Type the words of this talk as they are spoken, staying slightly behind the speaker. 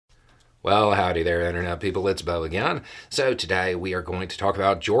Well, howdy there, Internet people. It's Bo again. So today we are going to talk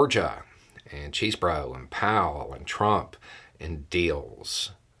about Georgia and Chesebro and Powell and Trump and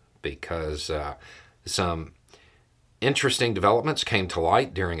deals because some interesting developments came to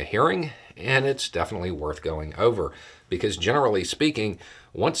light during a hearing, and it's definitely worth going over because generally speaking,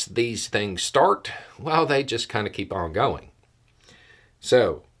 once these things start, well, they just kind of keep on going.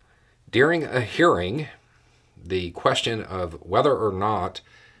 So during a hearing, the question of whether or not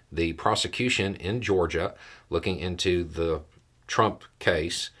the prosecution in Georgia looking into the Trump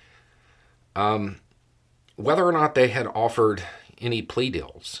case, whether or not they had offered any plea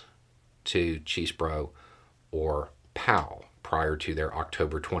deals to Chesebro or Powell prior to their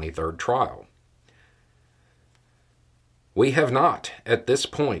October 23rd trial. We have not, at this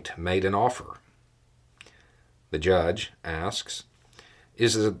point, made an offer. The judge asks,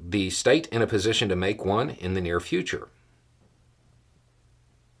 is the state in a position to make one in the near future?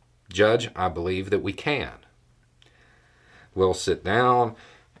 Judge, I believe that we can. We'll sit down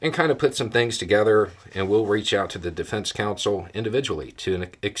and kind of put some things together, and we'll reach out to the defense counsel individually to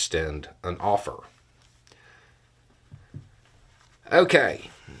extend an offer. Okay,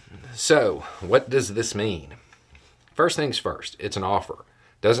 so what does this mean? First things first, it's an offer.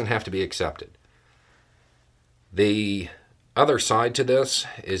 Doesn't have to be accepted. The other side to this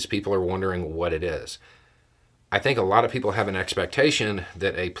is people are wondering what it is. I think a lot of people have an expectation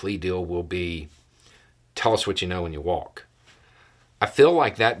that a plea deal will be, tell us what you know when you walk. I feel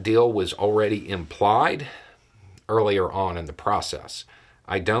like that deal was already implied earlier on in the process.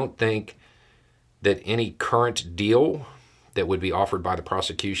 I don't think that any current deal that would be offered by the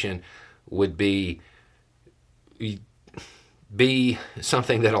prosecution would be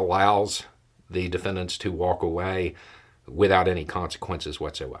something that allows the defendants to walk away without any consequences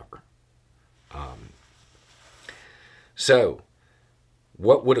whatsoever. So,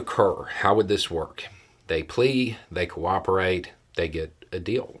 what would occur? How would this work? They plea, they cooperate, they get a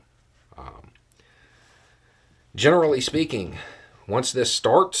deal. Generally speaking, once this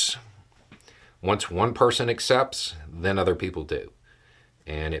starts, once one person accepts, then other people do.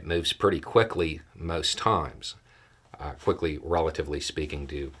 And it moves pretty quickly most times. Quickly, relatively speaking,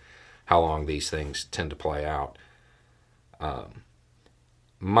 to how long these things tend to play out.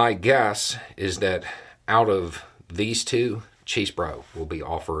 My guess is that out of these two, Chesebro will be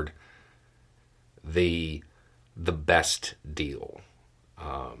offered the best deal.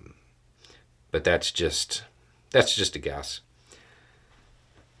 But that's just a guess.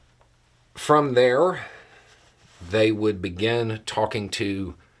 From there, they would begin talking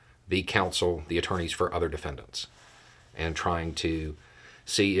to the counsel, the attorneys for other defendants, and trying to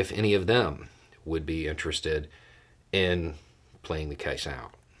see if any of them would be interested in playing the case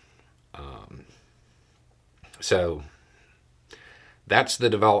out. So that's the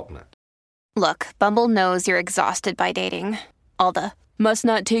development. Look, Bumble knows you're exhausted by dating. All the must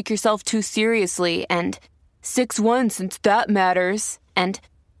not take yourself too seriously and 6'1" since that matters. And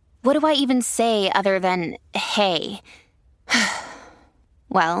what do I even say other than hey?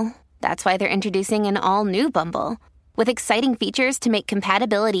 Well, that's why they're introducing an all-new Bumble with exciting features to make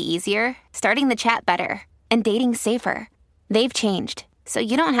compatibility easier, starting the chat better, and dating safer. They've changed, so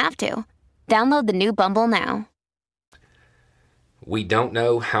you don't have to. Download the new Bumble now. We don't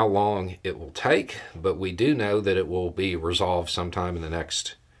know how long it will take, but we do know that it will be resolved sometime in the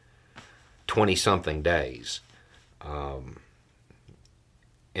next 20-something days. And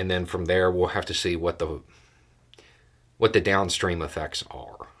then from there, we'll have to see what the downstream effects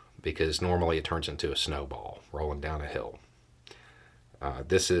are, because normally it turns into a snowball rolling down a hill.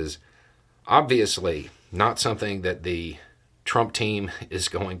 This is obviously not something that the Trump team is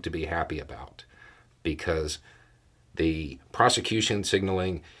going to be happy about, because the prosecution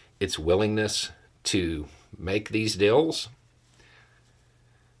signaling its willingness to make these deals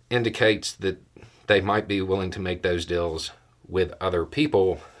indicates that they might be willing to make those deals with other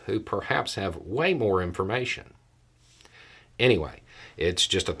people who perhaps have way more information. Anyway, it's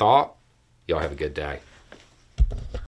just a thought. Y'all have a good day.